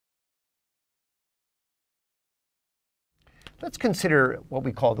Let's consider what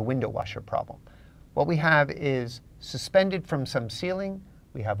we call the window washer problem. What we have is suspended from some ceiling,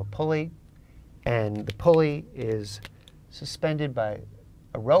 we have a pulley, and the pulley is suspended by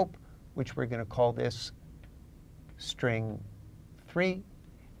a rope, which we're going to call this string 3.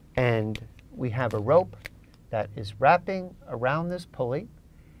 And we have a rope that is wrapping around this pulley,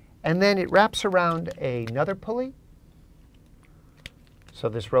 and then it wraps around another pulley. So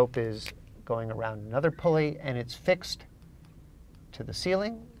this rope is going around another pulley, and it's fixed to the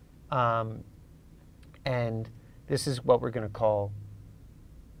ceiling. And this is what we're going to call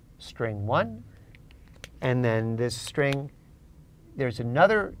string 1. And then this string, there's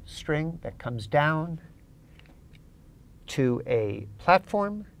another string that comes down to a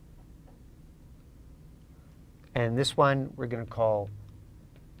platform. And this one we're going to call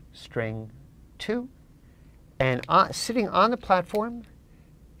string 2. And sitting on the platform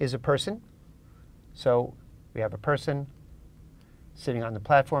is a person. So we have a person sitting on the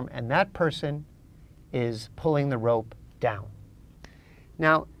platform, and that person is pulling the rope down.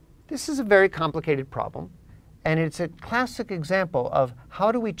 Now, this is a very complicated problem, and it's a classic example of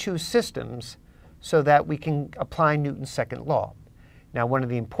how do we choose systems so that we can apply Newton's second law. Now, one of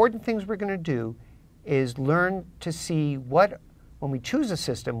the important things we're going to do is learn to see when we choose a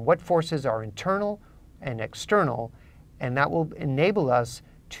system, what forces are internal and external, and that will enable us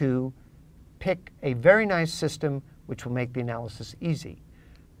to pick a very nice system which will make the analysis easy.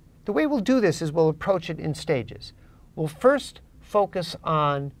 The way we'll do this is we'll approach it in stages. We'll first focus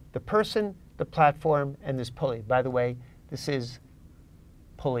on the person, the platform, and this pulley. By the way, this is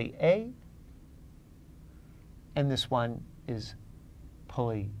pulley A, and this one is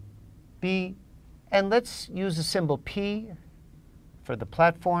pulley B. And let's use the symbol P for the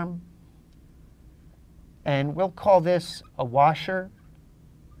platform. And we'll call this a washer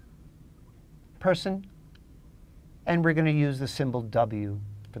person. And we're going to use the symbol W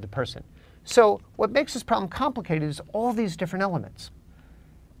for the person. So what makes this problem complicated is all these different elements.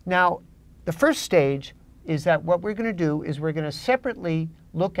 Now, the first stage is that what we're going to do is we're going to separately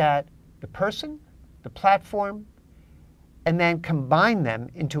look at the person, the platform, and then combine them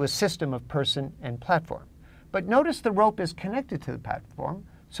into a system of person and platform. But notice the rope is connected to the platform.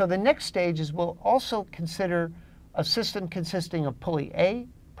 So the next stage is we'll also consider a system consisting of pulley A,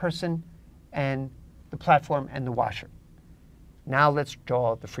 person, and the platform and the washer. Now let's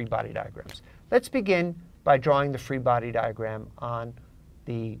draw the free body diagrams. Let's begin by drawing the free body diagram on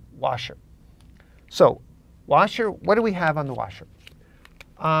the washer. So washer, what do we have on the washer?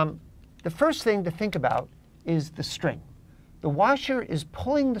 The first thing to think about is the string. The washer is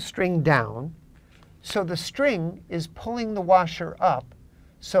pulling the string down, so the string is pulling the washer up.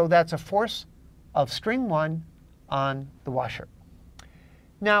 So that's a force of string 1 on the washer.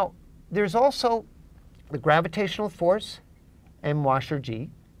 Now, there's also the gravitational force and washer G.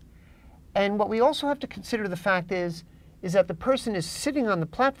 And what we also have to consider the fact is that the person is sitting on the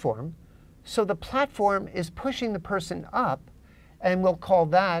platform, so the platform is pushing the person up, and we'll call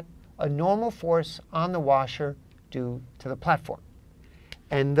that a normal force on the washer due to the platform.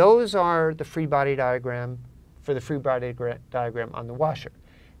 And those are the free body diagram for the free body diagram on the washer.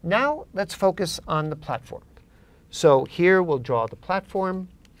 Now let's focus on the platform. So here we'll draw the platform.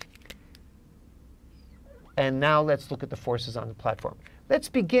 And now let's look at the forces on the platform. Let's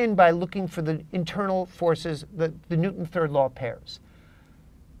begin by looking for the internal forces, the Newton's third law pairs.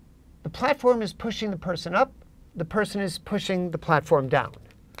 The platform is pushing the person up. The person is pushing the platform down.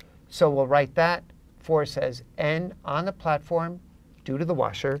 So we'll write that force as N on the platform due to the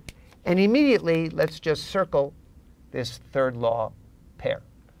washer. And immediately, let's just circle this third law pair.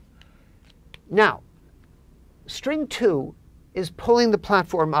 Now, string 2 is pulling the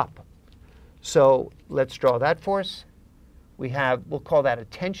platform up. So let's draw that force. We'll call that a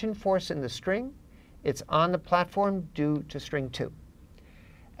tension force in the string. It's on the platform due to string 2.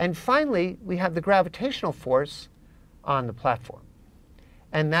 And finally, we have the gravitational force on the platform.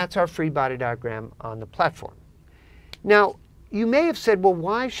 And that's our free body diagram on the platform. Now, you may have said, well,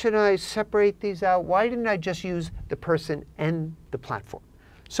 why should I separate these out? Why didn't I just use the person and the platform?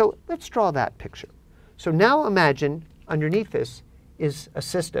 So let's draw that picture. So now imagine underneath this is a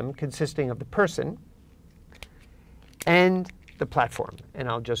system consisting of the person and the platform. And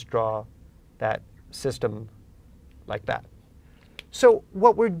I'll just draw that system like that. So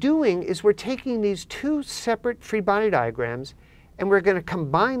what we're doing is we're taking these two separate free body diagrams, and we're going to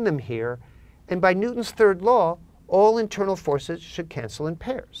combine them here. And by Newton's third law, all internal forces should cancel in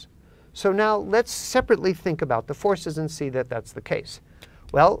pairs. So now let's separately think about the forces and see that that's the case.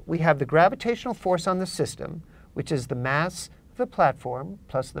 Well, we have the gravitational force on the system, which is the mass of the platform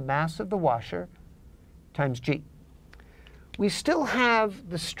plus the mass of the washer times g. we still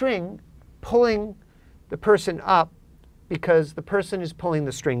have the string pulling the person up because the person is pulling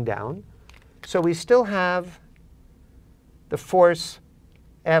the string down. So we still have the force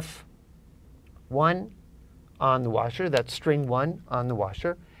F1 on the washer. That's string 1 on the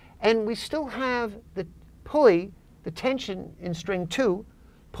washer. And we still have the pulley, the tension in string 2,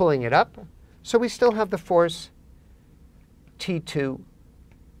 pulling it up. So we still have the force T2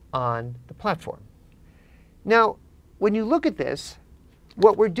 on the platform. Now, when you look at this,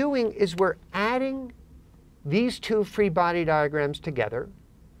 what we're doing is we're adding these two free body diagrams together.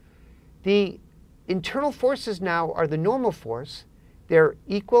 The internal forces now are the normal force. They're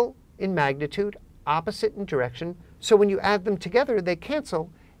equal in magnitude, opposite in direction. So when you add them together, they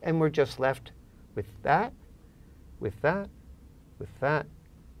cancel, and we're just left with that, with that, with that,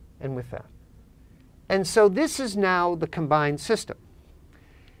 and with that. And so this is now the combined system.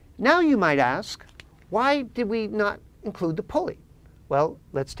 Now you might ask, why did we not include the pulley? Well,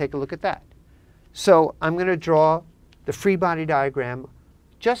 let's take a look at that. So I'm going to draw the free body diagram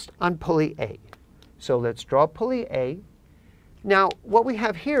just on pulley A. So let's draw pulley A. Now, what we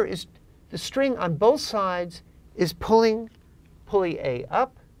have here is the string on both sides is pulling pulley A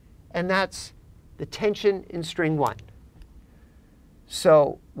up, and that's the tension in string 1.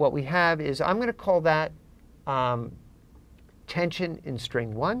 So what we have is, I'm going to call that tension in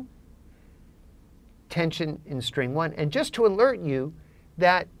string 1, tension in string 1. And just to alert you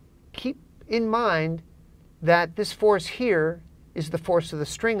that keep in mind that this force here is the force of the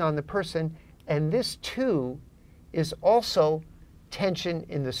string on the person, and this too is also tension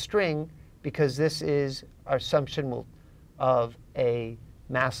in the string, because this is our assumption of a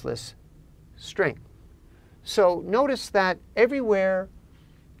massless string. So notice that everywhere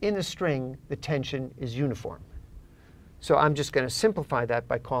in the string, the tension is uniform. So I'm just going to simplify that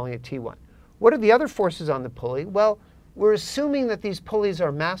by calling it T1. What are the other forces on the pulley? Well, we're assuming that these pulleys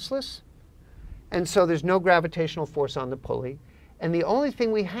are massless, and so there's no gravitational force on the pulley. And the only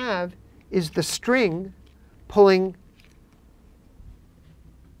thing we have is the string pulling,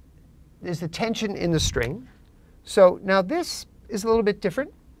 is the tension in the string. So now this is a little bit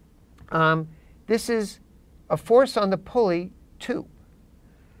different. This is a force on the pulley 2.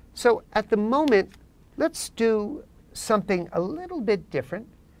 So at the moment, let's do something a little bit different.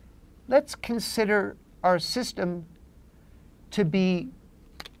 Let's consider our system to be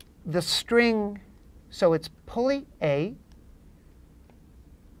the string. So it's pulley A.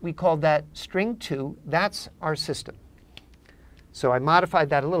 We called that string 2. That's our system. So I modified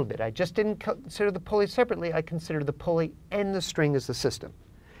that a little bit. I just didn't consider the pulley separately. I considered the pulley and the string as the system.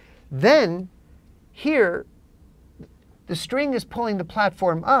 Then here, the string is pulling the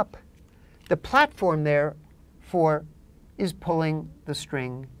platform up. The platform therefore is pulling the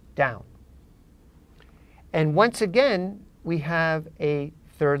string down. And once again, we have a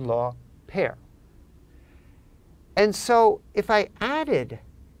third law pair. And so if I added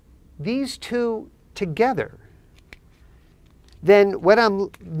these two together, then what I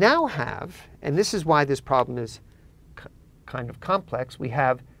now have, and this is why this problem is kind of complex, we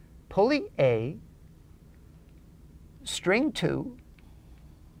have pulley A, string 2,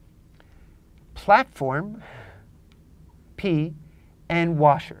 platform P, and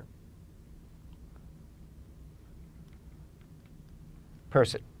washer,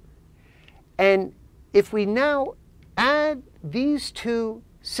 person. And if we now add these two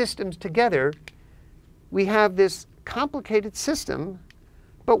systems together, we have this complicated system.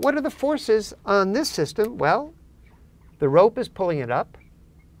 But what are the forces on this system? Well, the rope is pulling it up.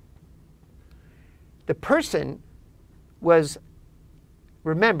 The person was,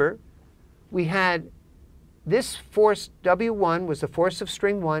 remember, we had this force W1 was the force of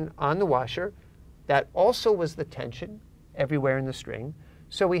string 1 on the washer. That also was the tension everywhere in the string.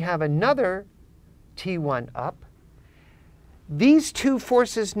 So we have another T1 up. These two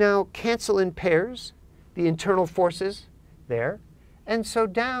forces now cancel in pairs, the internal forces there. And so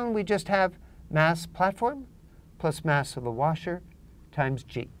down we just have mass platform plus mass of the washer times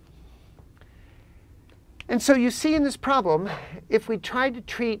G. And so you see in this problem, if we tried to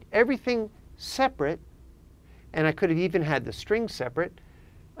treat everything separate, and I could have even had the string separate,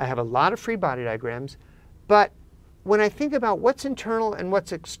 I have a lot of free body diagrams, but when I think about what's internal and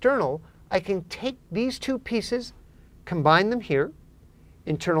what's external, I can take these two pieces, combine them here,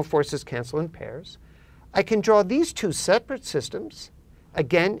 internal forces cancel in pairs. I can draw these two separate systems,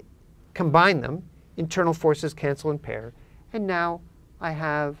 again, combine them, internal forces cancel in pair, and now I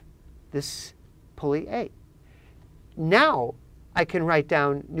have this pulley A. Now I can write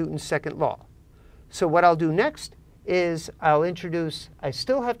down Newton's second law. So what I'll do next is I'll introduce, I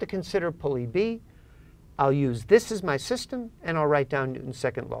still have to consider pulley B. I'll use this as my system, and I'll write down Newton's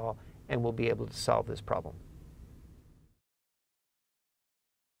second law, and we'll be able to solve this problem.